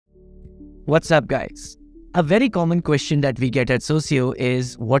What's up, guys? A very common question that we get at Socio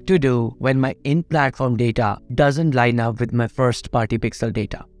is what to do when my in-platform data doesn't line up with my first-party pixel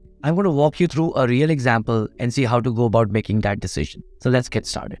data. I'm going to walk you through a real example and see how to go about making that decision. So let's get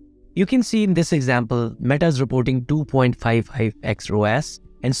started. You can see in this example, Meta is reporting 2.55x ROAS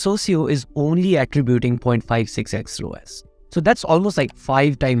and Socio is only attributing 0.56x ROAS. So that's almost like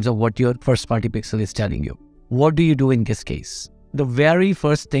 5 times of what your first-party pixel is telling you. What do you do in this case? The very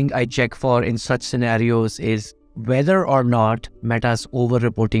first thing I check for in such scenarios is whether or not Meta is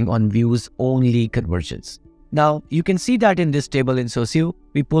over-reporting on views-only conversions. Now, you can see that in this table in Socio.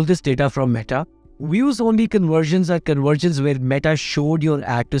 We pull this data from Meta. Views-only conversions are conversions where Meta showed your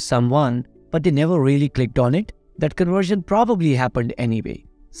ad to someone, but they never really clicked on it. That conversion probably happened anyway.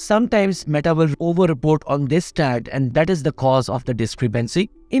 Sometimes Meta will over-report on this stat, and that is the cause of the discrepancy.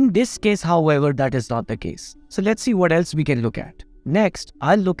 In this case, however, that is not the case. So let's see what else we can look at. Next,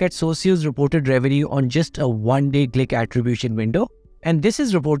 I'll look at Socio's reported revenue on just a one-day click attribution window, and this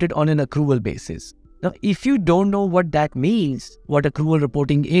is reported on an accrual basis. Now, if you don't know what that means, what accrual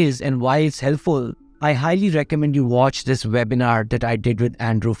reporting is and why it's helpful, I highly recommend you watch this webinar that I did with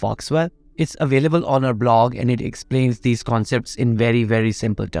Andrew Foxwell. It's available on our blog and it explains these concepts in very, very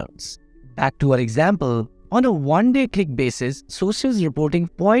simple terms. Back to our example, on a one-day click basis, Socio is reporting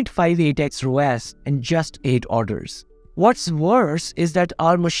 0.58x ROAS and just 8 orders. What's worse is that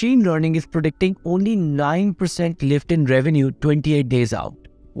our machine learning is predicting only 9% lift in revenue 28 days out.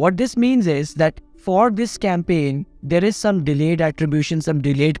 What this means is that for this campaign, there is some delayed attribution, some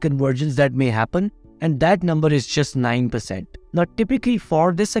delayed conversions that may happen, and that number is just 9%. Now, typically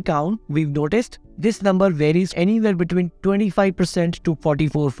for this account, we've noticed this number varies anywhere between 25% to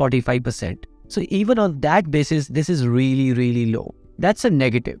 44-45%. So even on that basis, this is really, really low. That's a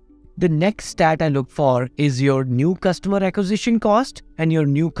negative. The next stat I look for is your new customer acquisition cost and your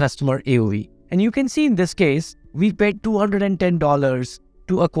new customer AOV. And you can see in this case, we paid $210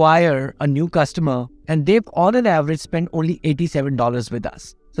 to acquire a new customer, and they've on an average spent only $87 with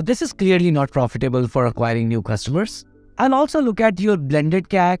us. So this is clearly not profitable for acquiring new customers. I'll also look at your blended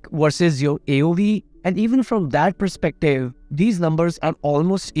CAC versus your AOV, and even from that perspective, these numbers are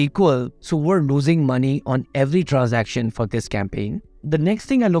almost equal, so we're losing money on every transaction for this campaign. The next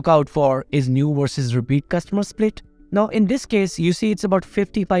thing I look out for is new versus repeat customer split. Now in this case, you see it's about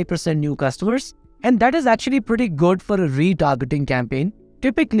 55% new customers, and that is actually pretty good for a retargeting campaign.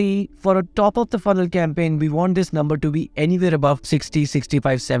 Typically, for a top-of-the-funnel campaign, we want this number to be anywhere above 60,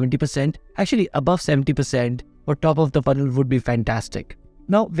 65, 70%. Actually, above 70% for top-of-the-funnel would be fantastic.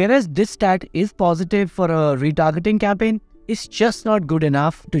 Now, whereas this stat is positive for a retargeting campaign, it's just not good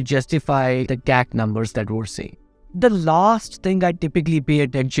enough to justify the CAC numbers that we're seeing. The last thing I typically pay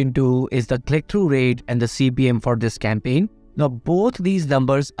attention to is the click-through rate and the CPM for this campaign. Now, both these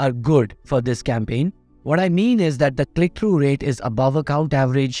numbers are good for this campaign. What I mean is that the click-through rate is above account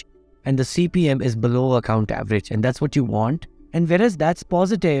average and the CPM is below account average, and that's what you want. And whereas that's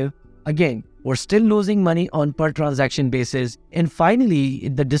positive, again, we're still losing money on per transaction basis. And finally,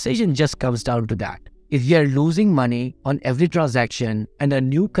 the decision just comes down to that. If you're losing money on every transaction and a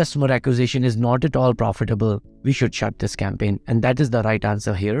new customer acquisition is not at all profitable, we should shut this campaign. And that is the right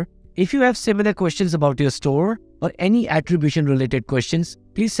answer here. If you have similar questions about your store or any attribution related questions,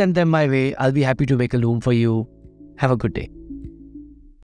 please send them my way. I'll be happy to make a loom for you. Have a good day.